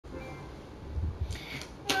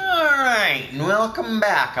Alright, and welcome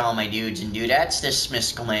back, all my dudes and dudettes. This is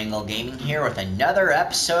Mystical Gaming here with another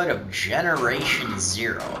episode of Generation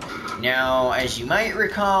Zero. Now, as you might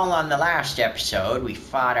recall on the last episode, we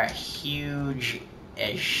fought a huge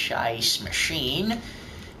Shice machine,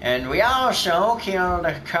 and we also killed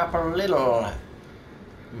a couple little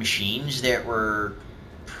machines that were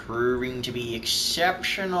proving to be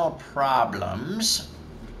exceptional problems.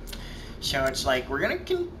 So it's like we're going to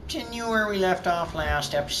continue where we left off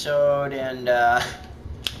last episode and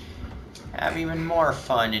have even more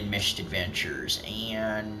fun and missed adventures.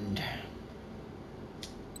 And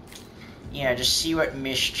yeah, just see what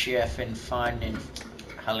mischief and fun and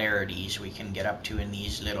hilarities we can get up to in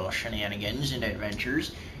these little shenanigans and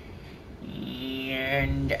adventures.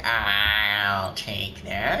 And I'll take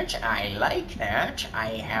that. I like that. I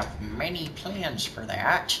have many plans for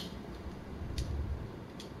that.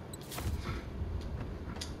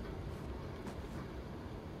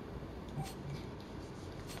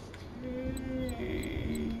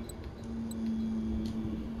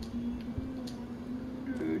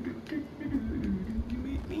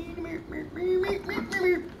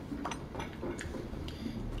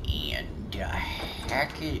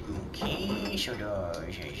 Okay, so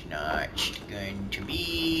those is not going to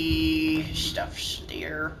be stuff's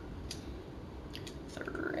there.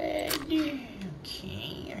 Thread,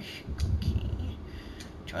 okay.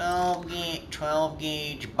 12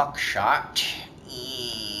 gauge buckshot.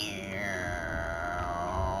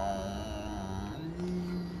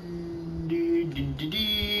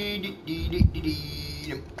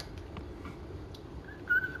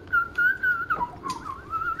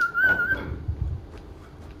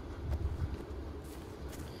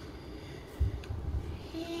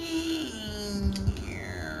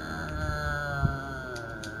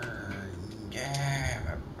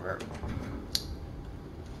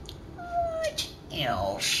 What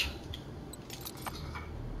else?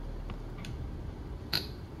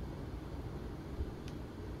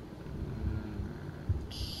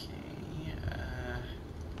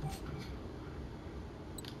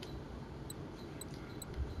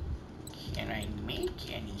 Can I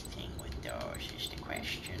make anything with those is the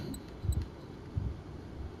question.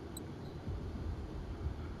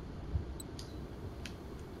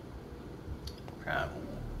 Probably.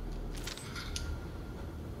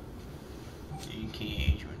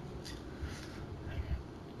 Engagement.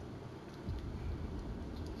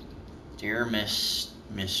 Dear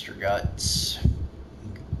Mr. Guts,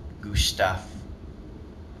 Gustav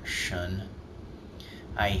Shun,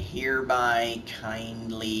 I hereby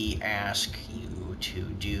kindly ask you to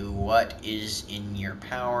do what is in your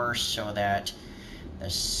power so that the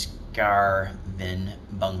Skarvin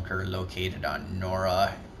bunker located on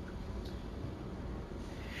Nora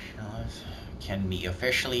can be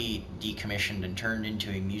officially decommissioned and turned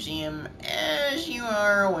into a museum. As you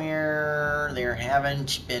are aware, there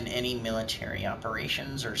haven't been any military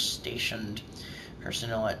operations or stationed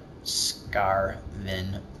personnel at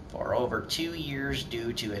Skarvin for over 2 years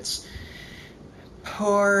due to its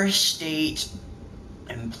poor state,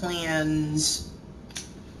 and plans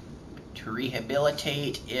to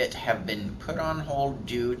rehabilitate it have been put on hold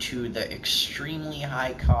due to the extremely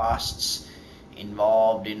high costs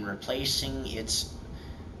involved in replacing its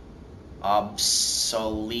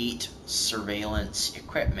obsolete surveillance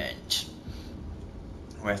equipment.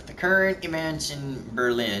 With the current events in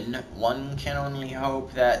Berlin, one can only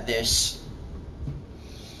hope that this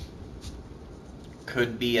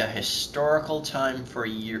could be a historical time for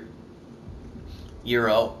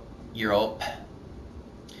Europe,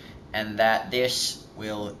 and that this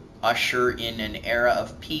will usher in an era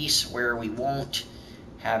of peace where we won't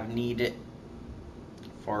have need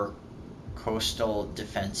for coastal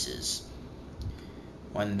defenses.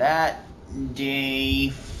 When that day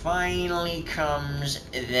finally comes,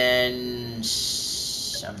 then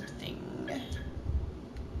something.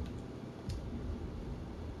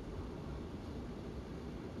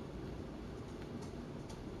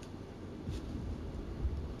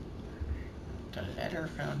 The letter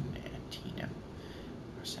from Tina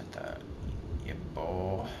was at the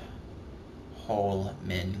Iboholmen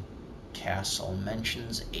Castle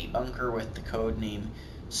mentions a bunker with the code name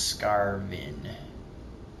Skarvin,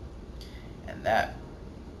 and that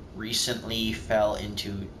recently fell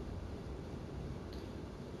into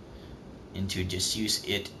disuse.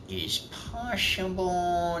 It is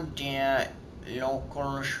possible that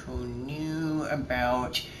locals who knew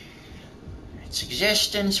about its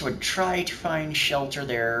existence would try to find shelter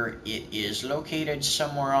there. It is located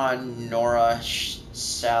somewhere on Nora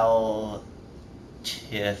Saltith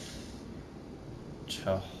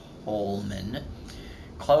to Holman,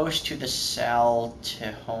 close to the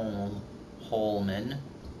Saltholmen Holman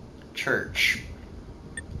Church.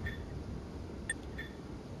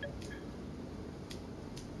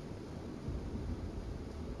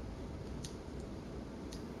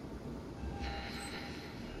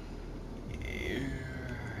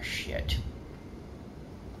 Shit.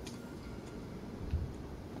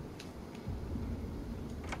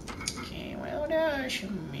 Okay, well, there's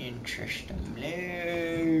some interesting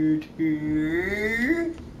loot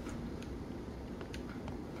here.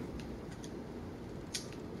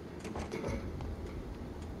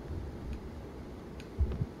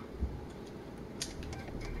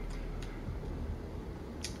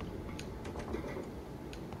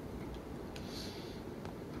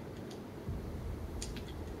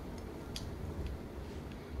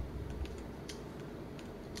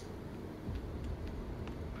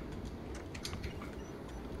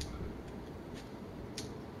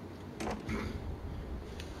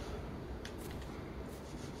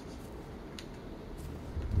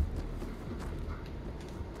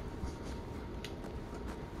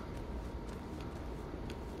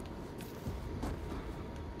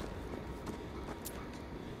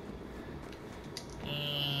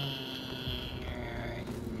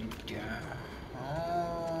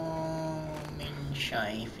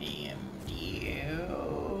 Scheife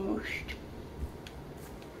used.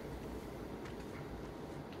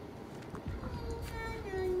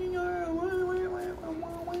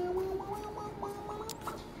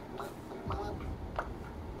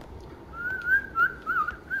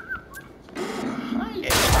 Hi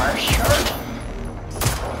there, our shirt.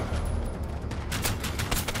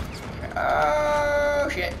 Oh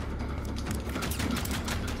shit.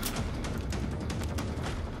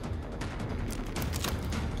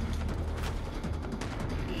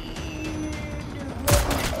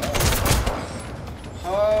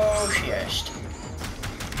 Oh shit.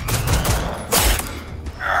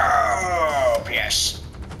 Oh piss.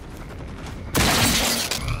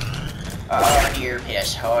 Oh dear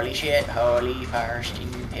piss. Holy shit. Holy firesting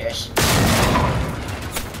piss.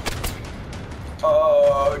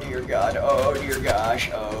 Oh dear god. Oh dear gosh.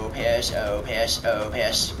 Oh piss. Oh piss. Oh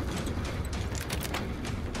piss.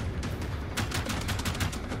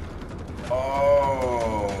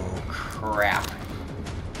 Oh crap.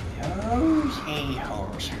 Those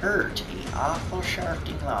a-holes hurt a awful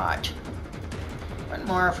shafting lot. One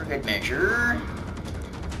more for good measure.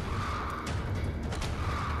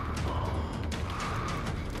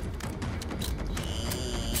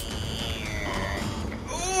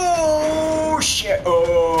 Oh shit!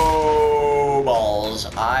 Oh balls!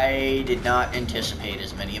 I did not anticipate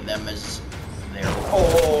as many of them as there.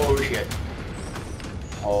 Oh shit!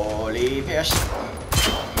 Holy piss!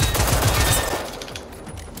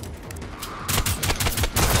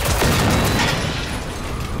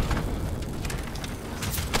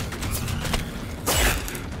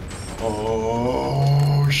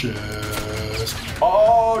 Oh shit!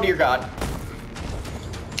 Oh dear god!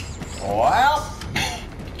 Well,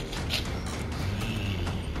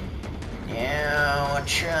 now I'll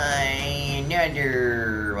try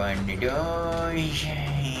another one of those,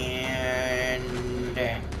 and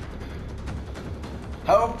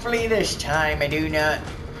hopefully this time I do not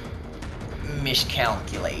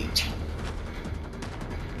miscalculate.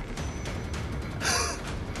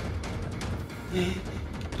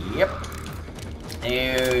 Yep,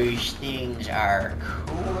 those things are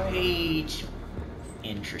quite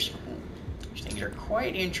interesting. Those things are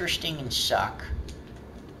quite interesting and suck.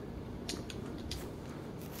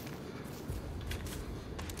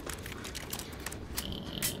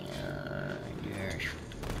 And there's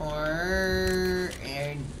 4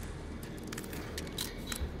 and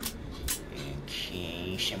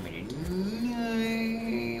okay, some of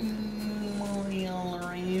the all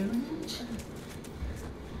around.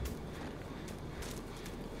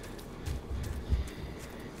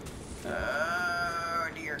 Oh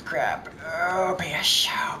dear crap. Oh piss.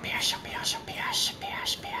 Oh piss. Oh piss. Oh piss.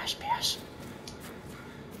 Piss. Piss. Piss.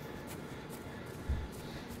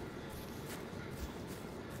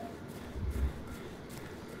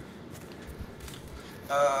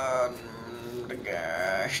 The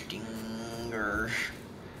gosh dingers.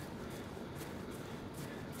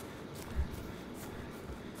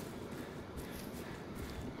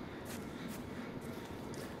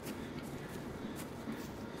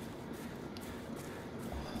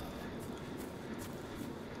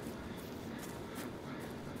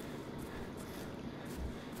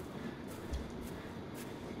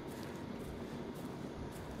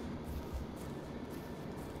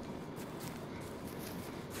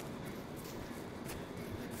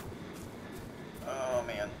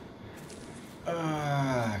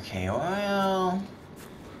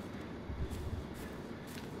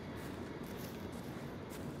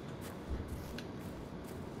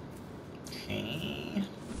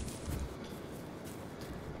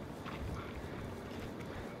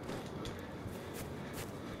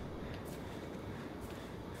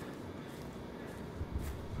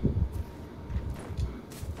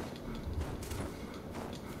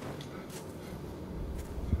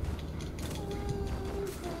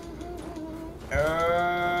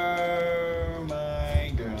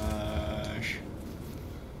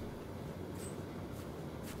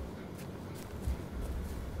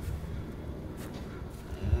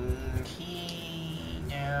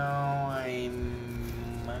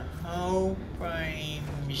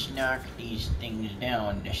 Primes knock these things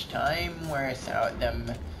down this time without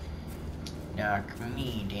them knock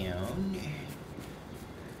me down.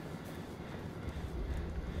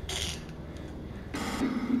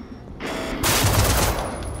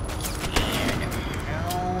 And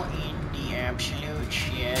how in the absolute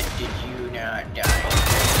shit did you not die?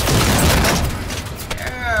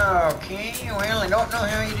 Okay, well, I don't know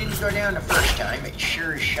how you didn't go down the first time. It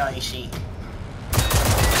sure is shicey.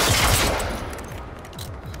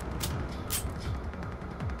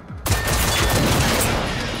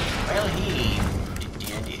 Well, he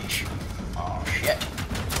dead-ish. Oh, shit.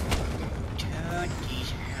 Dude,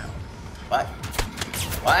 he's out. What?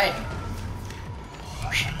 What?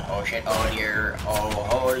 Oh, shit. Oh, shit. Oh, dear. Oh,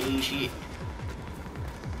 holy shit.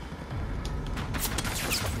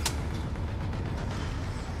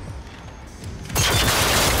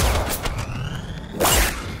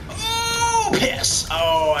 Piss!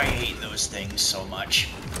 Oh, I hate those things so much.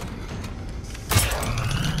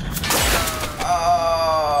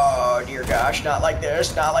 Oh, dear gosh, not like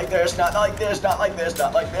this, not like this, not like this, not like this,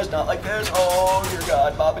 not like this, not like this. Oh, dear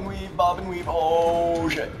God, bob and weave, oh,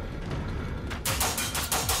 shit.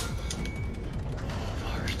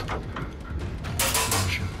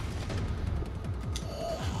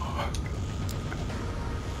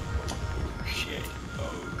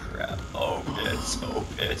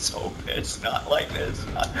 Oh, piss, not like this.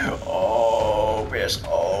 Oh, piss,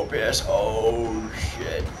 oh, piss, oh,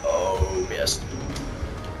 shit, oh, piss.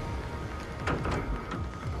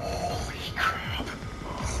 Holy crap.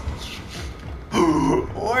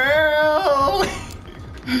 Well,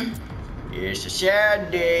 it's a sad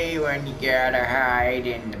day when you gotta hide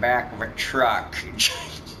in the back of a truck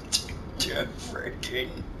to freaking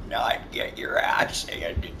not get your ass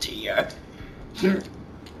handed to you.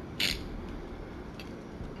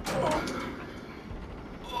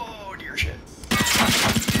 Oh, dear shit.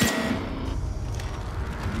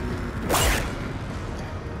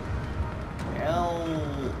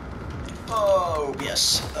 Well, oh,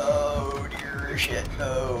 yes. Oh, dear shit.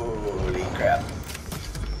 Holy crap.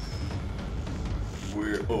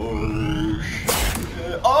 We're, oh,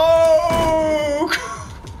 shit. Oh!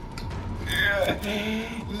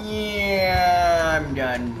 Yeah, I'm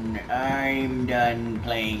done. I'm done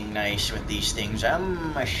playing nice with these things.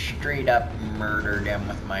 I'm a straight up murder them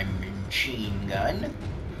with my machine gun.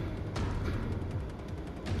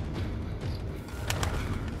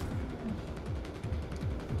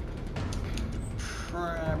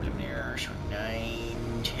 Problem there. So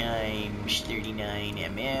 9 times 39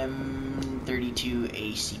 mm, 32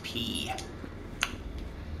 ACP.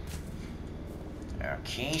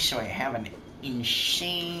 Okay, so I have an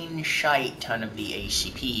insane shite ton of the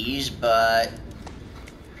ACPs, but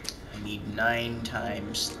I need 9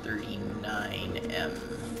 times 39 M.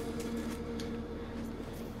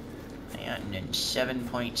 And then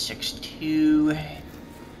 7.62.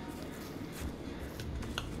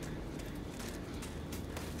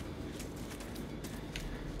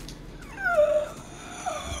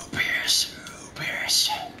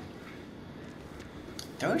 Bears.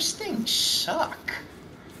 Those things suck.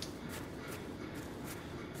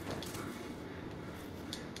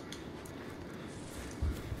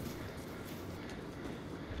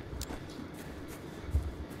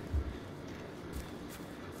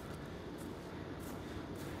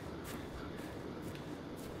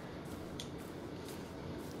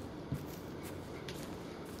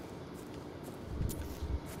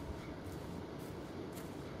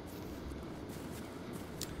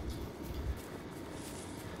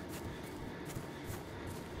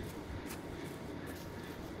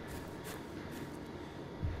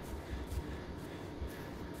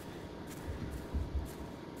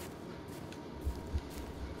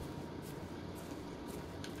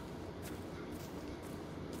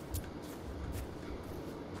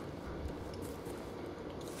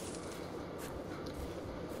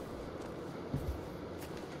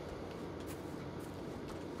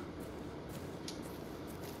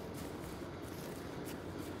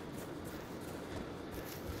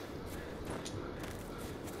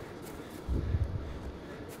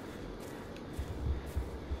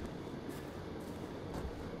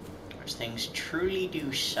 Things truly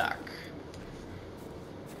do suck.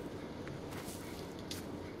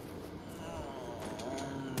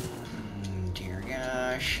 Dear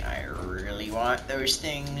gosh, I really want those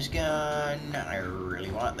things gone. I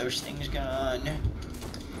really want those things gone.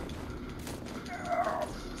 Oh,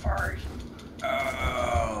 fart.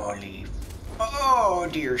 Holy. Oh,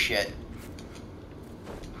 dear shit.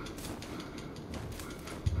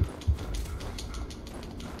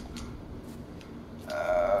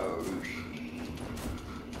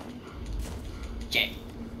 Shit.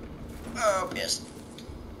 Oh, pissed.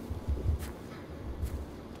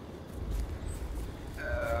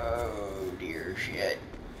 Oh, dear shit.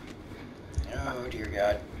 Oh, dear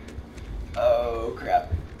God. Oh,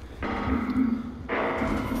 crap.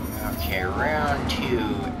 Okay, round 2,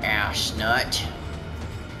 ass nut.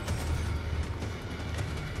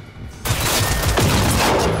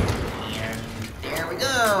 And there we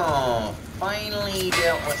go. Finally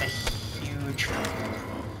dealt with a huge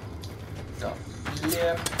the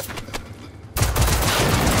flip.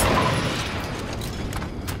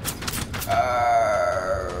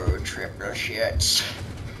 Oh, triple shits.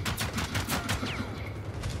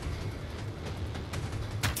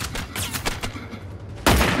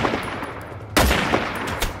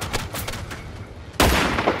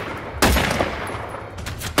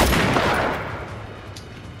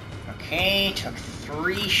 Okay, took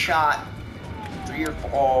 3 shot, 3 or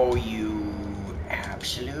 4. Oh, you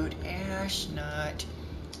absolute ass nut.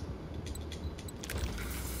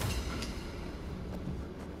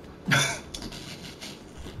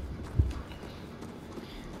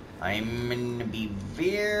 I'm gonna be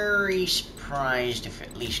very surprised if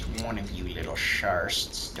at least one of you little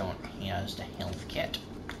sharsts don't has the health kit.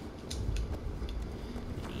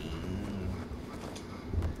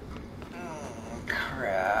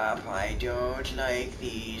 Crap, I don't like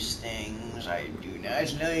these things. I do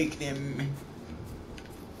not like them.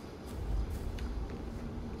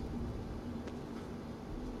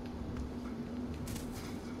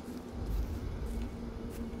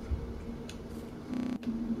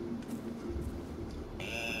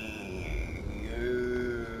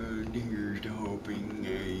 Here's hoping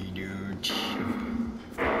I don't.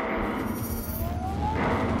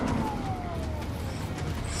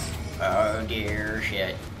 Oh dear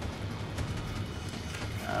shit.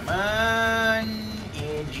 Come on,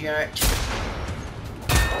 idiot.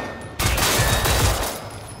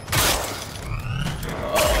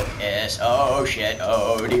 Oh yes, oh shit,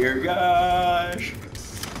 oh dear gosh.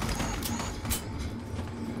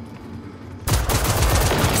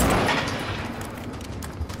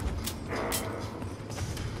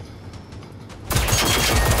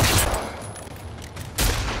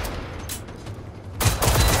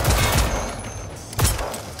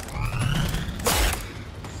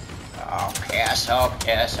 Oh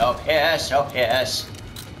piss, oh piss, oh piss.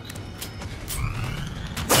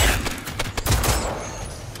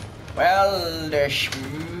 Well, this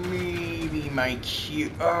may be my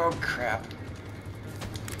cue. Oh crap.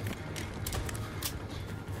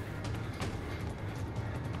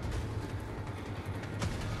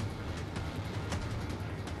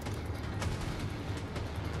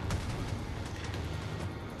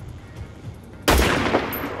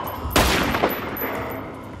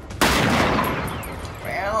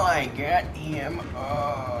 I got him.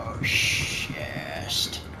 Oh,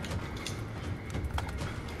 shit.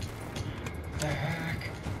 The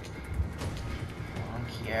heck?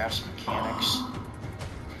 Wonky ass mechanics.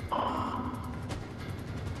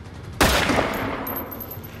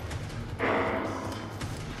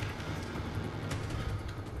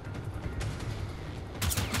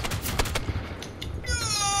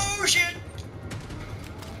 Oh, shit.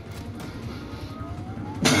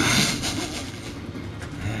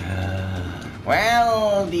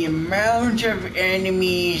 Well, the amount of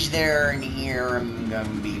enemies there in here are gonna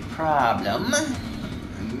be a problem.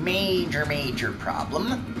 Major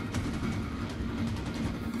problem.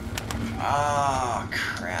 Ah,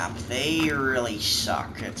 crap. They really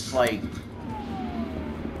suck. It's like...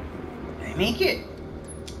 They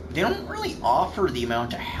don't really offer the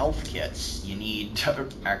amount of health kits you need to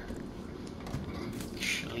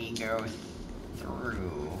actually go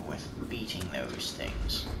through with beating those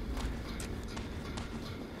things.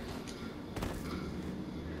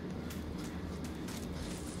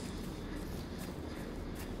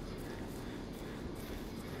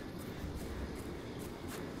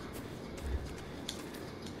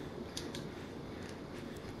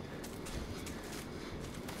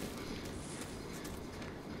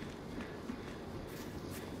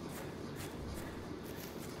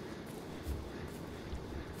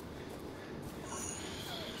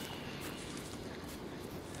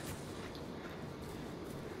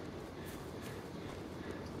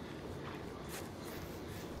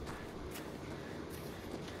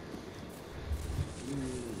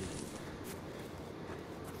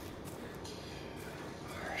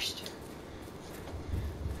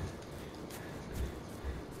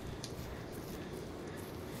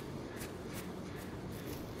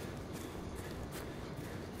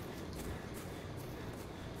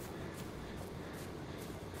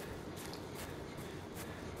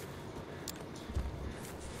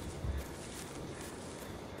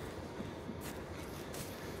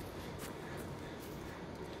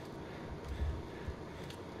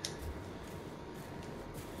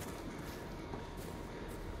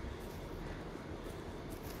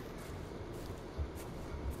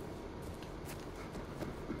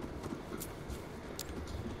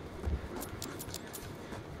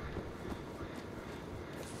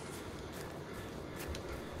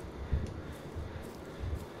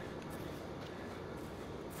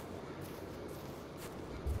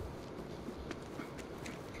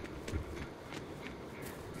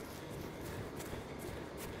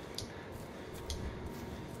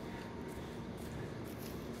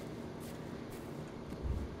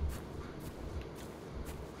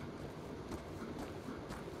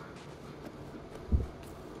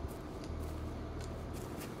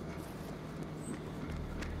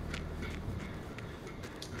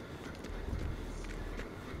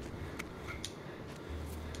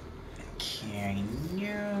 I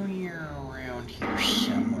know you're around here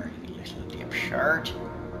somewhere, you little dipshit.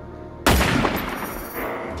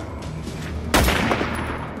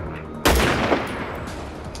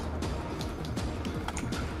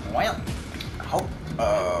 Well,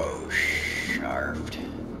 oh, sharped.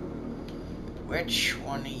 Which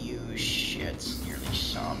one of you shits nearly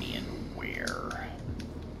saw me and where?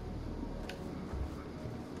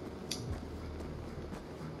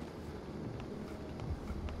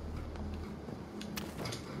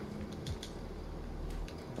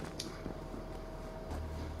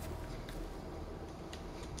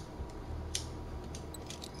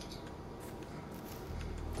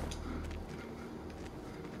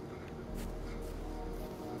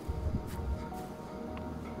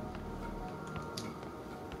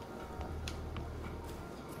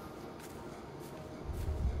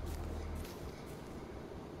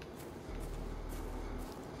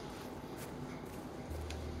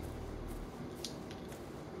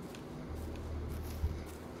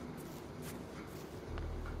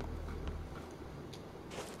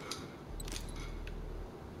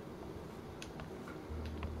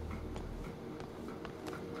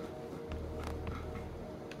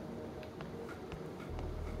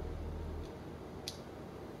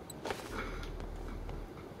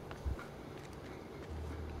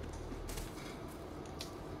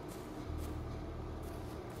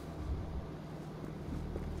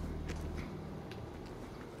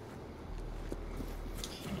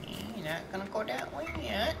 Not gonna go that way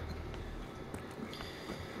yet.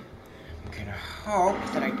 I'm gonna hope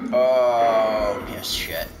that I... Oh, yes,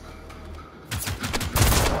 shit.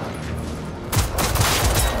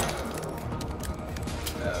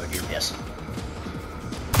 Oh, dear piss.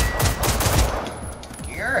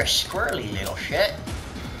 You're a squirrely little shit.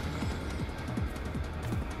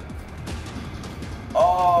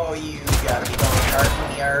 Oh, you gotta be going hard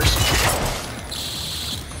in the arse.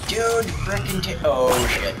 Dude, frickin' oh,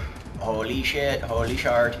 shit. Holy shit, holy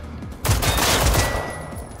shard.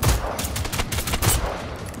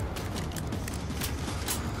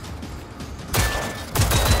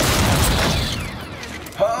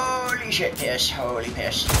 Holy shit, piss, holy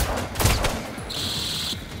piss.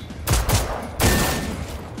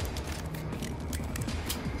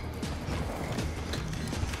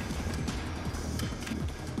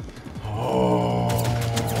 Oh,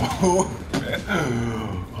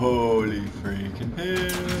 holy freaking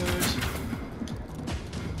piss.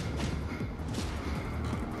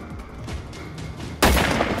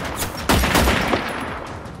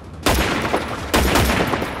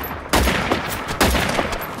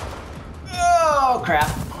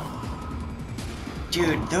 Crap.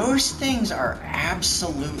 Dude, those things are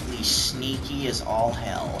absolutely sneaky as all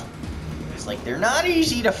hell. It's like, they're not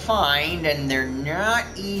easy to find, and they're not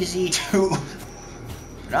easy to...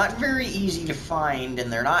 not very easy to find,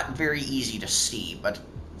 and they're not very easy to see, but...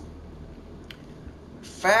 the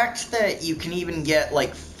fact that you can even get,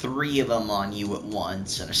 like, 3 of them on you at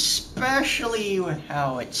once, and especially with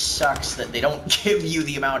how it sucks that they don't give you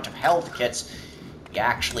the amount of health kits you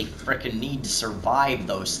actually frickin' need to survive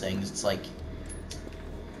those things. It's like...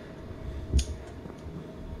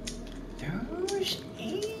 those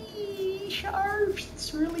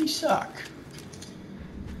sharps really suck.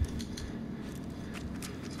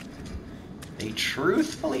 They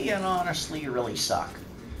truthfully and honestly really suck.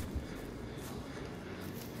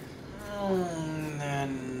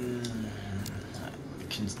 Then...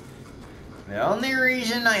 the only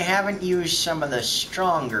reason I haven't used some of the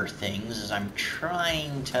stronger things is I'm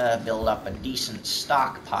trying to build up a decent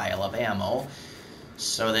stockpile of ammo,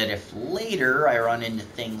 so that if later I run into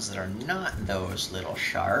things that are not those little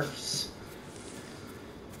sharps,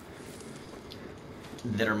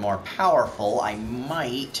 that are more powerful, I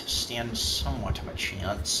might stand somewhat of a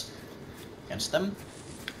chance against them.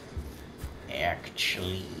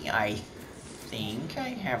 Actually, I think I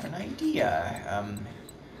have an idea.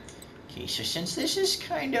 Okay, so since this is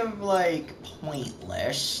kind of, like,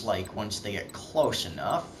 pointless, like, once they get close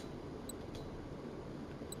enough...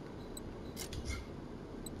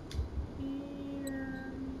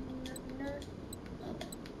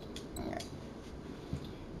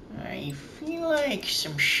 I feel like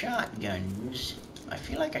some shotguns... I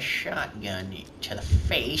feel like a shotgun to the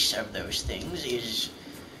face of those things is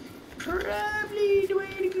probably the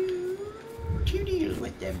way to go to deal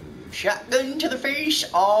with them. Shotgun to the face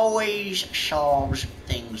always solves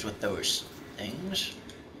things with those things.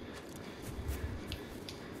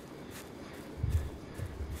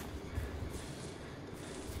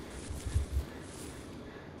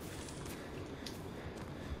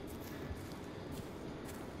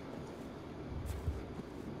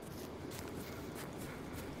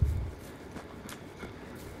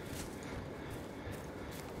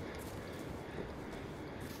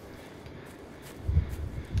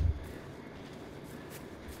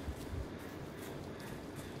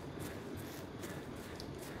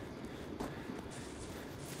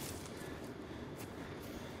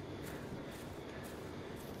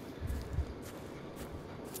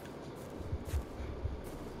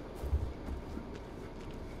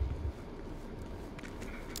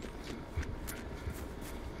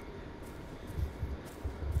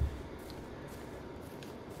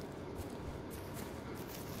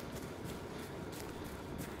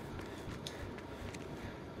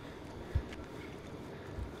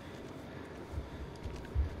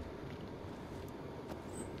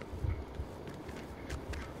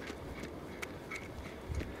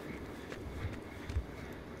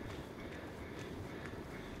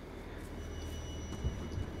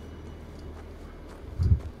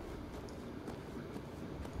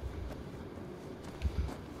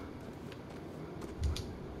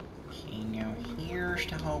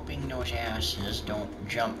 Here's to hoping those asses don't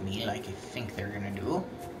jump me like I think they're gonna do.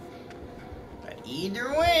 But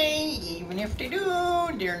either way, even if they do,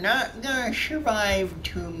 they're not gonna survive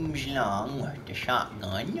too long with the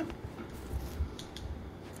shotgun.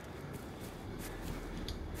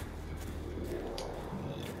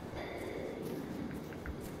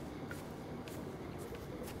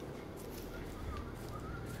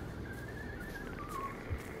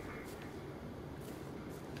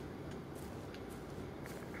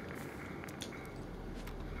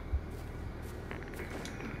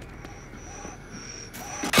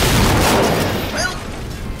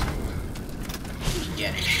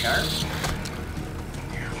 Get it sharp.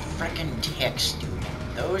 Frickin' ticks, dude.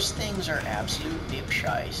 Those things are absolute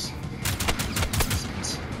dipshies.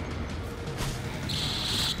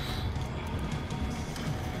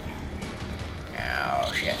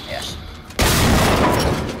 Oh shit, yes.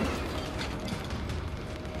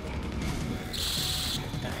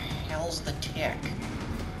 What the hell's the tick?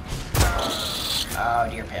 Oh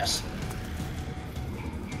dear piss.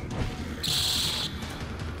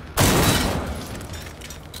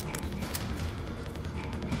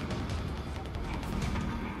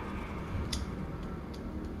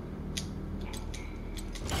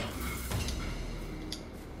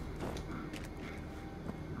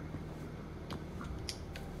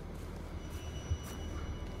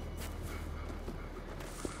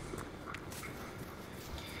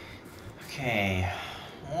 Okay,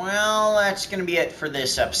 well, that's gonna be it for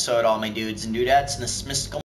this episode, all my dudes and dudettes, and this mystical